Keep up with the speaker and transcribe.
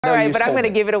All right, but I'm going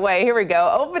to give it away. Here we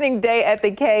go. Opening day at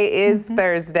the K is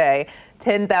Thursday.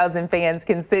 10,000 fans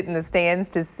can sit in the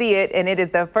stands to see it, and it is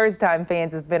the first time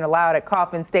fans have been allowed at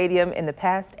Kauffman Stadium in the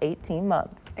past 18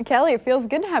 months. Kelly, it feels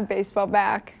good to have baseball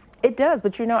back. It does,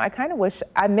 but you know, I kind of wish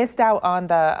I missed out on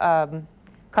the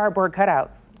cardboard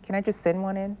cutouts. Can I just send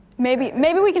one in? Maybe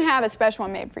we can have a special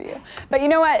one made for you. But you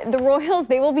know what? The Royals,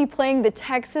 they will be playing the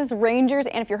Texas Rangers,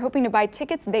 and if you're hoping to buy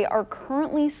tickets, they are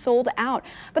currently sold out.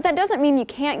 But that doesn't mean you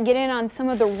can't get in on some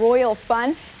of the Royal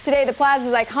fun. Today, the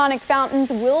Plaza's iconic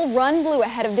fountains will run blue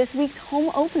ahead of this week's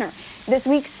home opener. This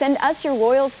week, send us your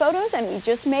Royals photos, and we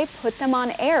just may put them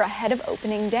on air ahead of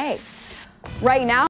opening day. Right now,